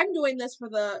I'm doing this for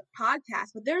the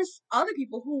podcast, but there's other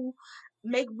people who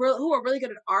who are really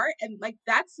good at art, and like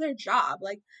that's their job.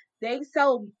 Like they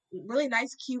sell really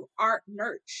nice, cute art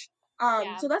merch.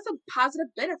 Yeah. So that's a positive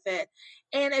benefit.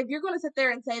 And if you're going to sit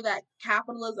there and say that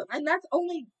capitalism, and that's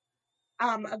only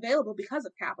available because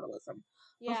of capitalism.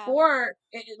 Yeah. Before,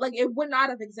 it would not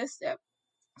have existed.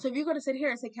 So if you're going to sit here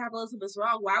and say capitalism is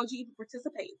wrong, why would you even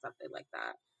participate in something like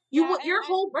that? Yeah, and Your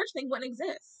whole merch thing wouldn't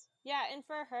exist. yeah, and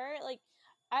for her, like,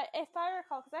 if I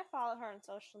recall, because I follow her on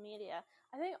social media,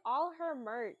 I think all her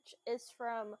merch is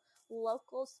from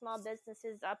local small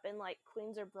businesses up in like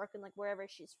Queens or Brooklyn, like wherever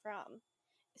she's from.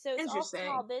 So it's all small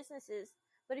Interesting. businesses.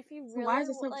 But if you So why really is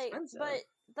it so like, expensive? but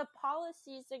the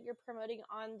policies that you're promoting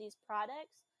on these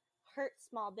products hurt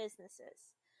small businesses.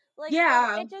 Like,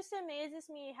 Yeah, it just amazes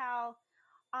me how,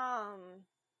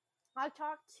 I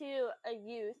talked to a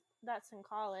youth that's in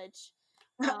college,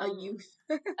 a um, youth.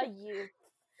 a youth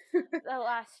the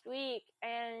last week,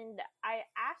 and I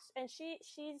asked, and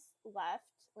she's left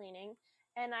leaning,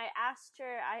 and I asked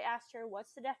her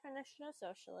what's the definition of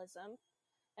socialism,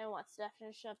 and what's the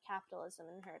definition of capitalism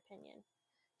in her opinion.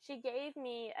 She gave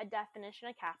me a definition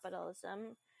of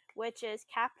capitalism, which is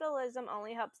capitalism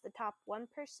only helps the top 1%,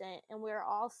 and we're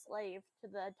all slaves to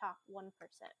the top 1%.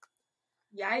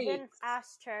 Yikes. I then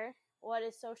asked her, what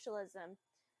is socialism?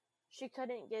 She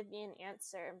couldn't give me an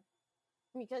answer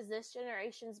because this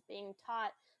generation's being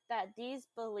taught that these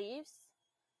beliefs,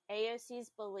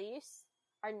 AOC's beliefs,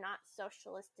 are not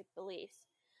socialistic beliefs.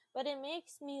 But it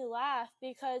makes me laugh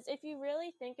because if you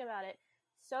really think about it,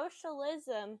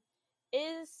 socialism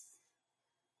is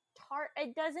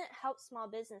it doesn't help small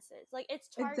businesses. Like, it's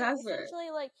targeting, essentially,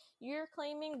 like, you're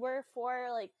claiming we're for,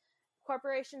 like,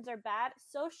 corporations are bad.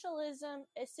 Socialism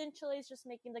essentially is just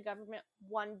making the government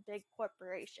one big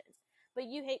corporation. But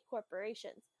you hate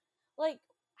corporations. Like,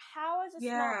 how as a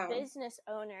small business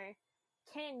owner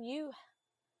can you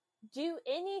do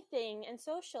anything in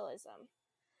socialism?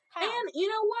 How? And you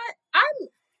know what?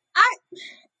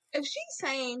 If she's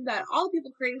saying that all the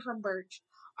people creating her merch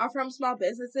are from small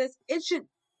businesses, it should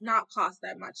not cost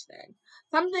that much then.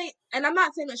 And I'm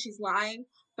not saying that she's lying,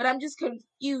 but I'm just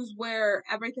confused where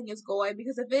everything is going,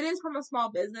 because if it is from a small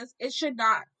business, it should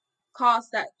not cost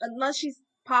that, unless she's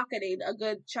pocketing a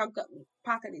good chunk of,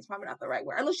 pocketing is probably not the right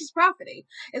word, unless she's profiting.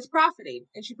 It's profiting,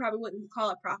 and she probably wouldn't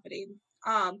call it profiting.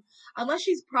 Unless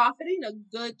she's profiting a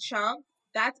good chunk,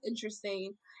 that's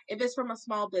interesting. If it's from a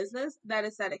small business, that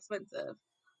is that expensive.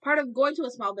 Part of going to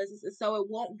a small business is so it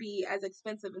won't be as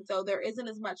expensive, and so there isn't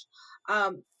as much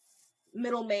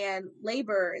middleman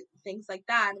labor, things like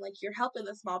that, and like you're helping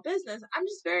the small business. I'm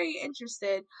just very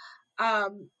interested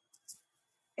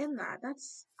in that.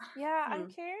 That's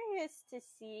I'm curious to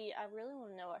see. I really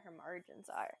want to know what her margins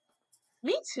are.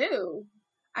 Me too.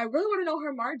 I really want to know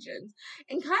her margins.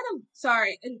 And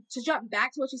and to jump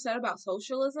back to what you said about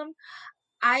socialism,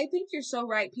 I think you're so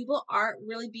right. People aren't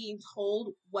really being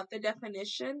told what the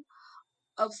definition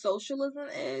of socialism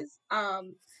is.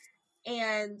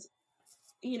 And,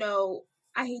 you know,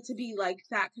 I hate to be like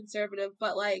that conservative,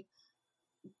 but like,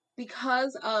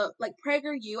 because of like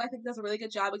PragerU, I think does a really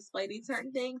good job explaining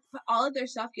certain things, but all of their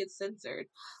stuff gets censored.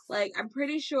 Like, I'm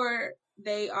pretty sure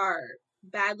they are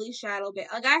badly shadow banned.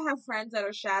 Like, I have friends that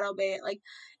are shadow banned. Like,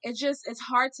 it's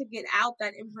hard to get out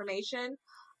that information.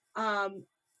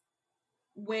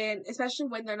 Especially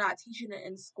when they're not teaching it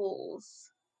in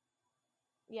schools.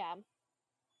 Yeah.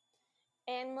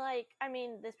 And, like, I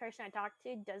mean, this person I talked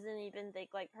to doesn't even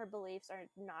think, like, her beliefs are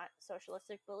not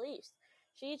socialistic beliefs.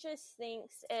 She just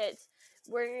thinks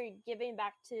we're giving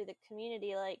back to the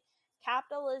community. Like,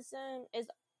 capitalism is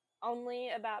only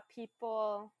about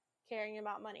people caring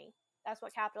about money. That's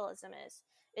what capitalism is.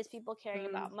 It's people caring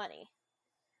about money.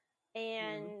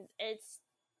 And it's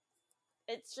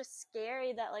just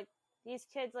scary that, like, these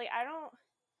kids, like, I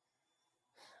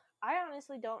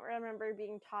honestly don't remember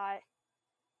being taught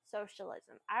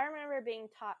socialism. I remember being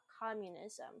taught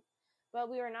communism, but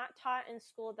we were not taught in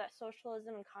school that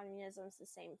socialism and communism is the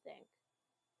same thing.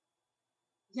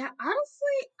 Yeah,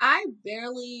 honestly, I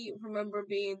barely remember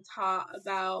being taught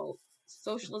about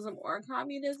socialism or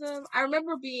communism. I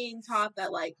remember being taught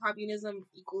that, like, communism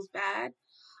equals bad,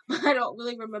 but I don't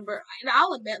really remember. And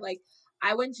I'll admit, like,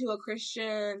 I went to a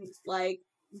Christian, like,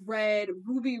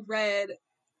 ruby red,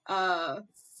 I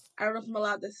don't know if I'm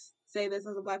allowed to say this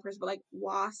as a Black person, but like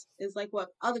WASP is like what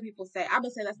other people say. I'm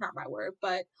gonna say that's not my word,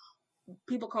 but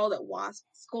people call it WASP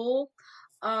school.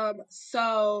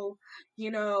 So, you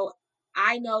know,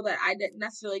 I know that I didn't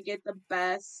necessarily get the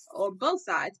best on both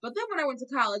sides, but then when I went to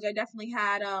college, I definitely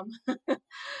had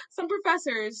some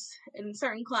professors in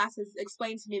certain classes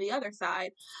explain to me the other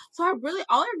side. So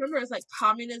all I remember is like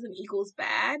communism equals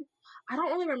bad. I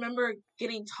don't really remember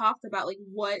getting talked about like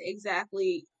what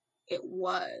exactly it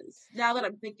was, now that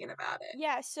I'm thinking about it.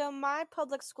 Yeah, so my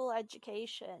public school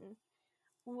education,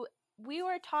 we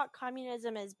were taught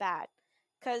communism is bad.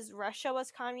 Because Russia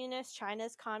was communist,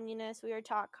 China's communist, we were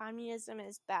taught communism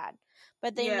is bad.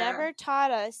 But they never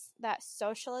taught us that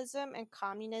socialism and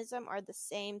communism are the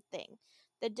same thing.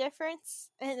 The difference,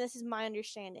 and this is my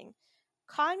understanding,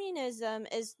 communism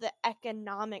is the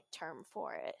economic term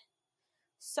for it.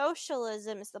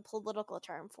 Socialism is the political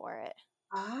term for it.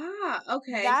 Ah,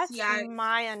 okay. That's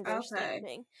my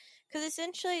understanding. Because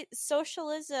essentially,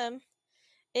 socialism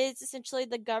is essentially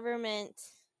the government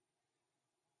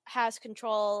has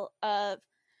control of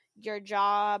your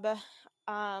job,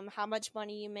 how much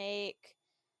money you make.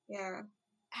 Yeah.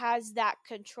 Has that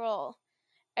control.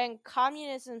 And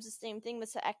communism is the same thing, but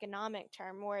it's an economic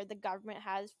term where the government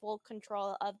has full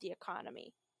control of the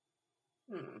economy.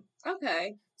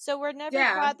 Okay. So we're never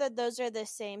taught that those are the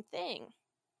same thing.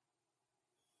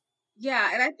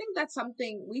 Yeah, and I think that's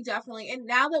something we definitely, and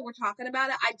now that we're talking about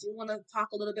it, I do want to talk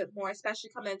a little bit more, especially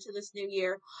coming into this new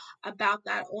year, about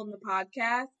that on the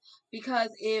podcast. Because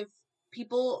if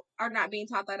people are not being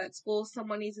taught that at school,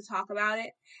 someone needs to talk about it.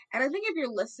 And I think if you're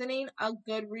listening, a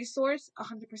good resource,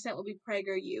 100% will be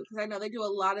PragerU, because I know they do a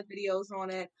lot of videos on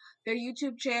it. Their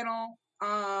YouTube channel,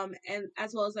 and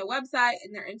as well as their website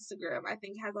and their Instagram, I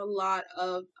think has a lot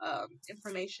of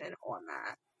information on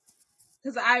that.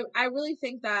 Because I really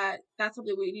think that that's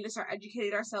something we need to start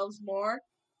educating ourselves more.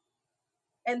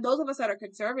 And those of us that are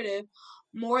conservative,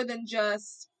 more than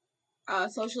just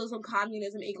socialism,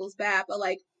 communism equals bad, but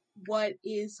like, what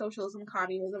is socialism,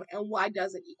 communism, and why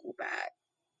does it equal bad?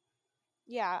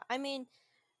 Yeah, I mean,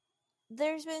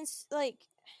 there's been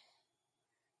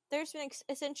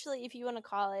essentially, if you want to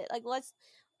call it, like,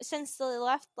 since the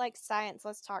left likes science,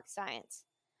 let's talk science.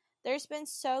 There's been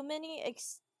so many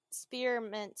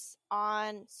experiments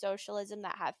on socialism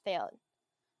that have failed,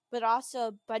 but also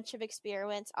a bunch of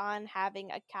experiments on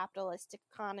having a capitalistic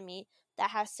economy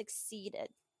that has succeeded.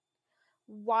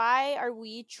 Why are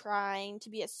we trying to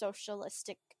be a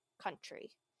socialistic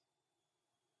country?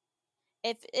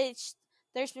 If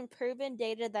there's been proven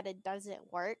data that it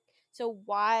doesn't work, so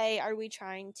why are we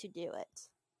trying to do it?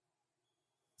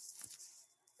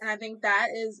 And I think that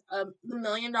is the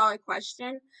 $1,000,000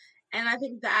 question. And I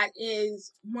think that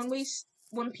is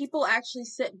when people actually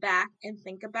sit back and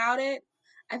think about it,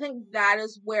 I think that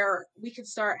is where we can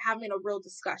start having a real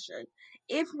discussion.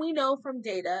 If we know from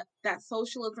data that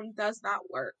socialism does not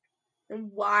work,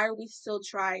 then why are we still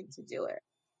trying to do it?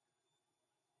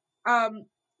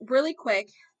 Really quick,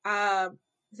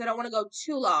 because I don't want to go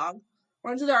too long,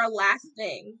 we're going to do our last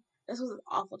thing. This was an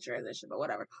awful transition, but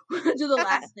whatever. We're going to do the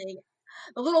last thing.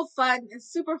 A little fun,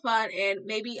 it's super fun, and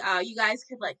maybe you guys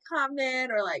could like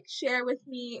comment or like share with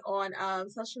me on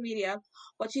social media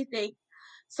what you think.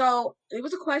 So it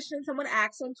was a question someone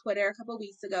asked on Twitter a couple of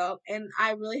weeks ago, and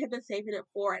I really have been saving it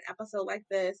for an episode like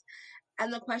this.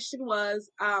 And the question was,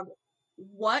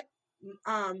 what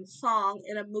song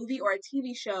in a movie or a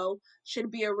TV show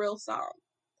should be a real song?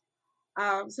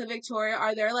 So Victoria,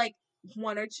 are there like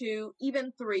one or two,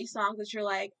 even three songs that you're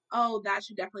like, oh, that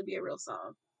should definitely be a real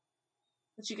song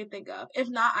that you can think of? If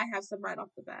not, I have some right off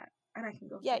the bat, and I can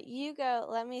go. Yeah, you go.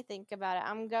 Let me think about it.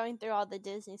 I'm going through all the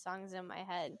Disney songs in my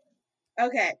head.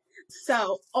 Okay,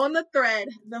 so on the thread,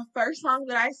 the first song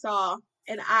that I saw,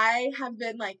 and I have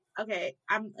been like, okay,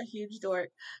 I'm a huge dork.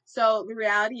 So the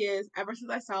reality is, ever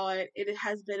since I saw it, it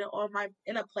has been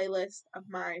in a playlist of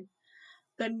mine.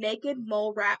 The Naked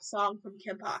Mole rap song from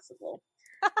Kim Possible.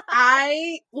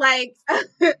 I like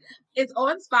it's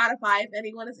on Spotify if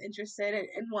anyone is interested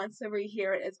and wants to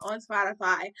rehear it. It's on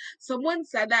Spotify. Someone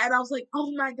said that and I was like,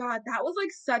 oh my god, that was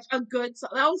like such a good song.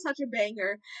 That was such a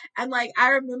banger. And like I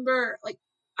remember like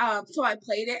so I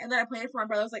played it and then I played it for my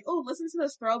brother. I was like, oh, listen to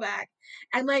this throwback.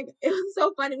 And like it was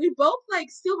so funny. We both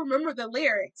like still remember the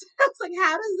lyrics. I was like,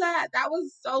 how does that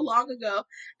was so long ago.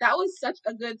 That was such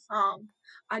a good song.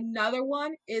 Another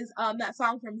one is that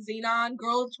song from Xenon,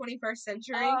 Girl of 21st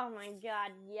Century. Oh my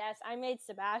god, yes. I made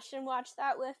Sebastian watch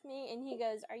that with me, and he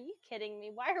goes, are you kidding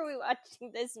me? Why are we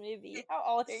watching this movie? How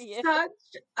old are you?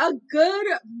 Such a good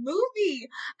movie.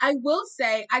 I will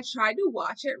say, I tried to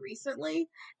watch it recently,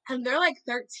 and they're like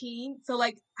 13, so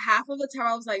like half of the time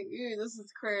I was like, ew, this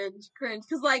is cringe.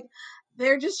 Because like,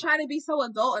 they're just trying to be so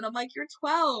adult, and I'm like, you're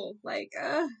 12. Like,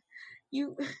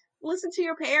 you listen to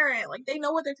your parent. Like, they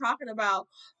know what they're talking about.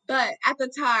 But at the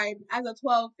time, as a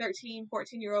 12, 13,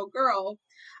 14-year-old girl,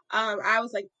 I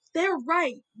was like, they're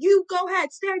right. You go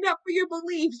ahead, stand up for your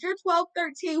beliefs. You're 12,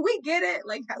 13. We get it.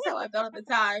 Like, that's how I felt at the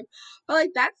time. But, like,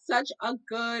 that's such a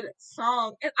good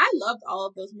song. And I loved all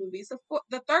of those movies.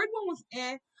 The third one was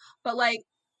but, like,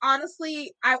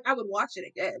 honestly, I would watch it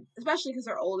again, especially because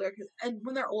they're older. And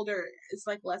when they're older, it's,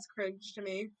 like, less cringe to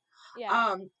me.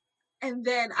 Yeah. And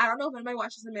then I don't know if anybody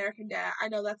watches American Dad. I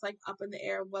know that's like up in the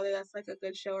air whether that's like a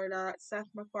good show or not. Seth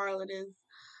MacFarlane is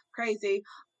crazy,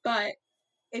 but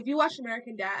if you watch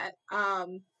American Dad,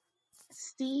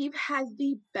 Steve has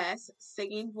the best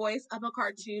singing voice of a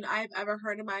cartoon I've ever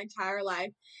heard in my entire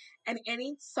life. And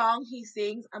any song he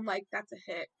sings, I'm like, that's a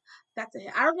hit. That's a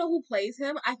hit. I don't know who plays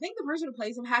him. I think the person who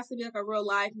plays him has to be like a real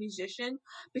live musician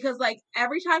because like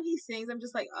every time he sings, I'm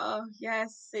just like, oh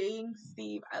yes, sing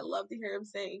Steve. I love to hear him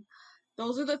sing.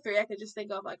 Those are the three I could just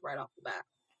think of like right off the bat.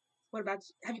 What about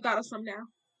you? Have you thought of some now?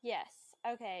 Yes.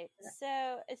 Okay.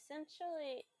 So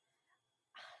essentially,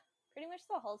 pretty much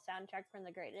the whole soundtrack from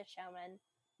The Greatest Showman.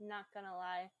 Not gonna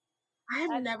lie. I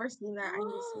have never seen that. I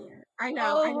need to see it. I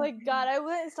know. Oh my god, I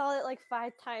went and saw it like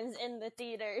 5 times in the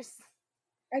theaters.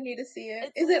 I need to see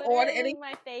it. It's Is it on literally any?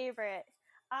 my favorite.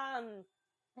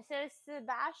 So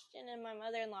Sebastian and my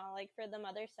mother-in-law, like for the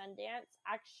mother-son dance,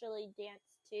 actually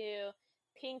danced to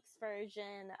Pink's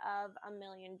version of A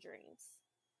Million Dreams.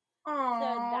 Aww. So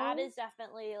that is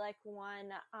definitely like one.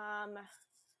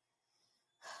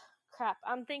 Crap,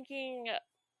 I'm thinking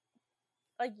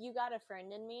like You Got a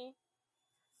Friend in Me.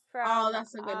 From,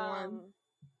 that's a good one.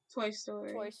 Toy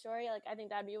Story. Like I think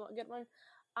that'd be a good one.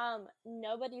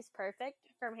 Nobody's Perfect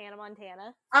from Hannah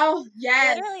Montana. Oh,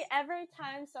 yes. Literally every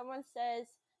time someone says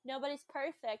nobody's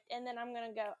perfect, and then I'm gonna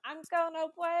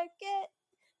work it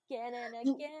again and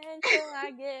again till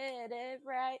I get it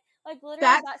right. Like literally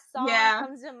that song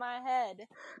comes in my head.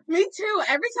 Me too.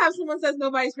 Every time someone says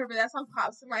nobody's perfect, that song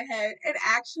pops in my head. And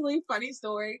actually, funny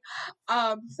story,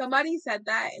 somebody said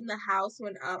that in the house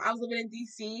when I was living in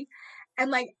DC, and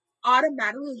like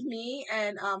automatically me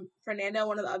and Fernanda,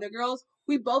 one of the other girls,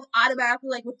 we both automatically,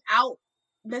 like, without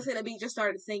missing a beat, just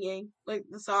started singing like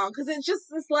the song, because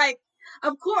it's like,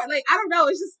 of course, like, I don't know,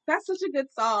 it's just, that's such a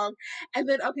good song. And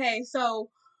then okay, so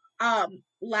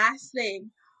last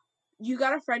thing, You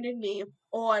Got a Friend in Me,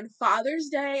 on Father's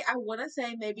Day, I want to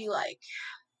say maybe like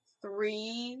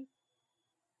 3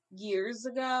 years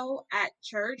ago at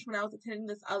church, when I was attending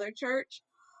this other church,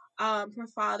 for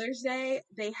Father's Day,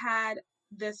 they had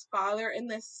this father and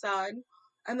this son,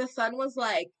 and the son was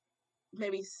like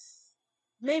maybe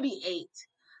 8,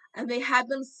 and they had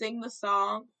them sing the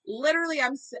song. Literally, I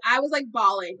was like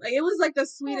bawling. Like, it was like the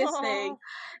sweetest thing.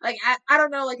 Like, I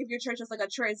don't know, like, if your church has like a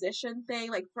transition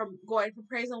thing, like from going from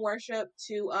praise and worship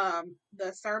to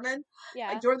the sermon. Yeah.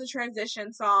 Like during the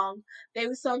transition song,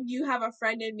 they sung You Have a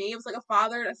Friend in Me. It was like a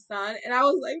father and a son, and I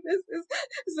was like, this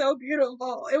is so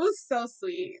beautiful. It was so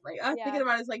sweet. Like, thinking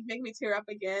about it is like making me tear up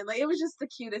again. Like, it was just the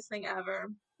cutest thing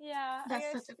ever. Yeah,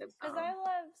 that's such a good song.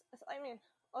 Because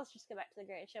let's just go back to The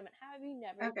Greatest Showman. How have you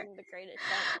never seen The Greatest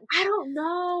Showman? I don't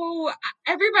know.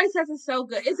 Everybody says it's so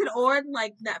good. Is it on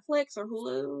like Netflix or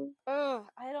Hulu? Oh,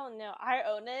 I don't know. I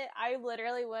own it. I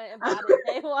literally went and bought it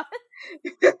day one.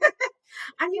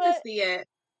 I need to see it.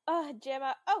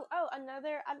 Gemma.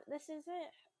 Another. This isn't.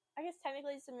 I guess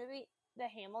technically it's a movie. The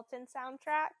Hamilton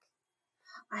soundtrack.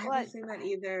 I haven't seen that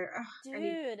either.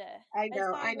 Dude, I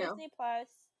know. Disney Plus.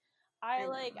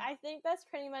 I think that's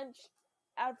pretty much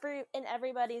in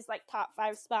everybody's like top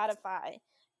 5 Spotify.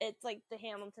 It's like the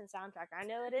Hamilton soundtrack. I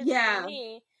know it is for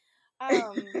me.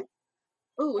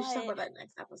 Ooh, we should talk about that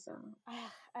next episode.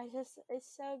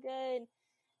 It's so good.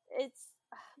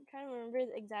 I'm trying to remember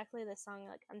exactly the song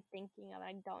like I'm thinking of.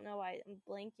 I don't know why I'm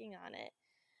blanking on it.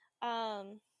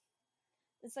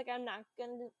 It's like I'm not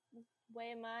gonna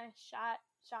weigh my shot.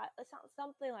 It's not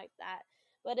something like that.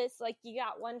 But it's like you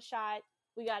got one shot,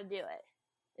 we gotta do it.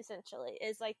 Essentially,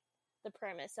 is like the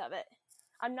premise of it.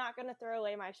 I'm not gonna throw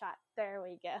away my shot. There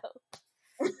we go.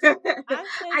 I'm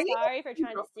so sorry for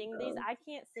trying to sing these. I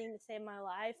can't sing to save my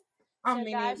life. So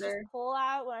guys, just pull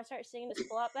out when I start singing. Just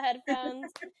pull out the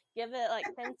headphones, give it like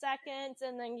 10 seconds,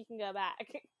 and then you can go back.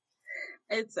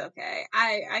 It's okay.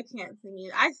 I can't sing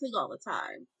either. I sing all the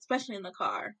time, especially in the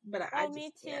car. But I just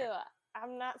me too. Can't.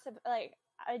 I'm not like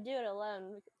I do it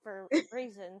alone for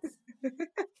reasons.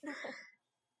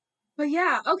 But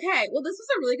yeah, okay. Well, this was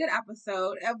a really good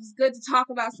episode. It was good to talk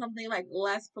about something like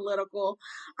less political,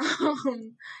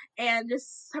 and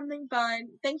just something fun.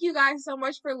 Thank you guys so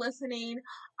much for listening.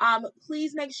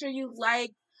 Please make sure you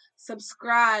like,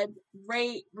 subscribe,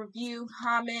 rate, review,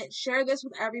 comment, share this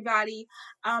with everybody.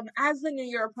 As the new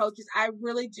year approaches, I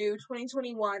really do.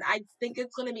 2021, I think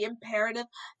it's going to be imperative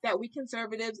that we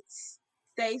conservatives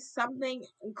say something,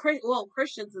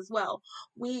 Christians as well.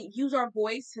 We use our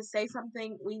voice to say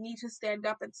something. We need to stand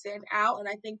up and stand out. And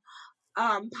I think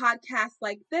podcasts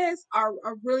like this are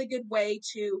a really good way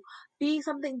to be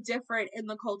something different in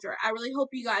the culture. I really hope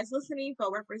you guys listening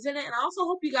feel represented, and I also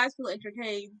hope you guys feel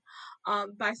entertained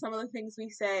by some of the things we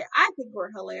say. I think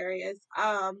we're hilarious,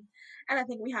 and I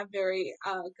think we have very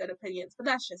good opinions, but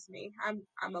that's just me.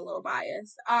 I'm a little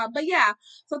biased, but yeah.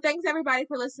 So thanks everybody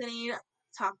for listening.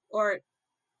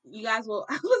 You guys will,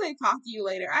 I was going to talk to you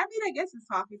later. I mean, I guess it's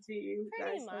talking to you.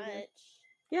 Pretty much.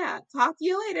 Yeah, talk to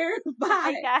you later.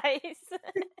 Bye. Bye, guys.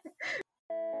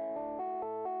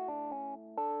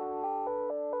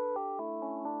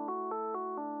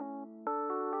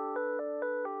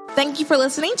 Thank you for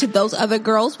listening to Those Other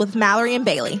Girls with Mallory and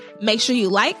Bailey. Make sure you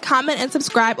like, comment, and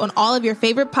subscribe on all of your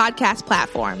favorite podcast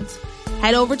platforms.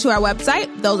 Head over to our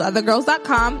website,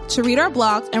 thoseothergirls.com, to read our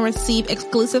blogs and receive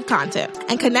exclusive content.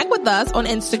 And connect with us on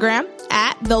Instagram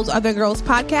at Those Other Girls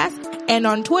Podcast and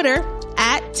on Twitter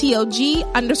at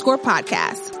TOG_podcast.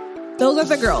 Those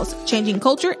Other Girls, changing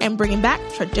culture and bringing back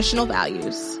traditional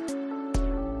values.